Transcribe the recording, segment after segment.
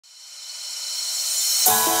日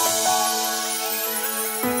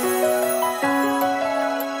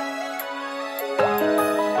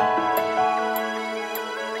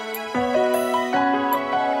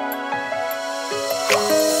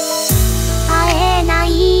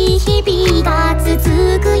々が続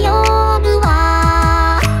く夜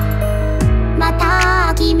はま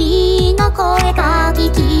た君の声が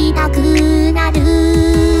聞きたくなる。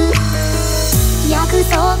約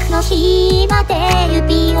束の日まで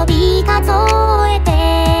指折り数えて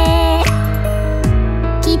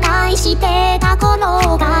期待してた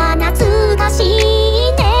頃が懐かしい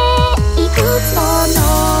ね。いくつもの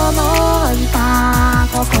想いが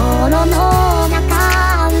心の中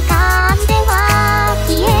浮かんでは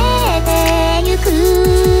消えてゆく。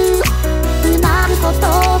うまく言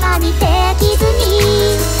葉にできずに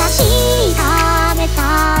確かめた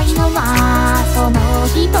いのはその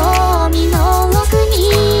瞳の奥に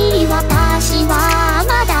私はま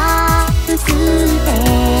だ映って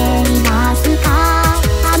いますか。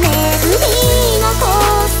雨降りの交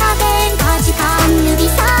差点が時間指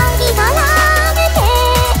先からめて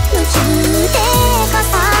夢中で重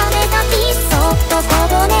ねたピストとこ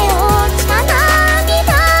ぼれ落ちた涙。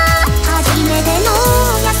初めての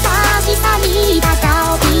優しさにただ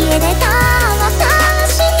怯えれた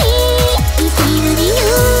私に生きる理由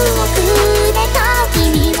をくれた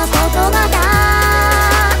君の言葉だ。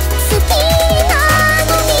好きな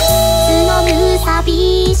のに募る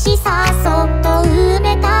寂しさそっと埋め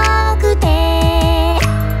たくて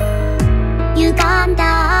歪んだ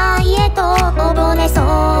愛へと溺れそ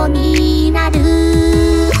うになる。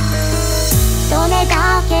どれ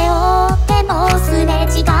だけ追ってもすれ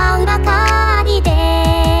違うばかりで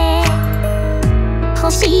欲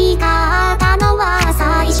しかったのは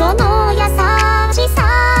最初の優しさ。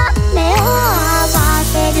目を合わ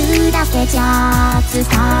せるだけじゃ伝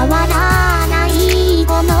わらない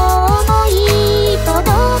この想い届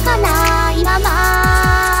かないま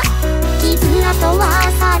ま絆とは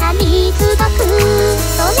さらに深く。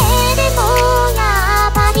それでもやっ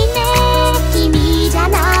ぱりね君じゃ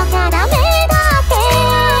なきゃダメだって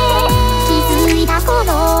気づいた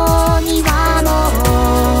頃にはも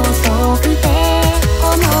う遅くてこ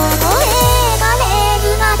の声がれ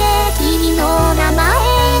るまで君の名前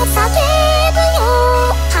叫ぶよ。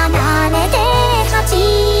離れて初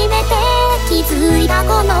めて気づいた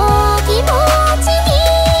この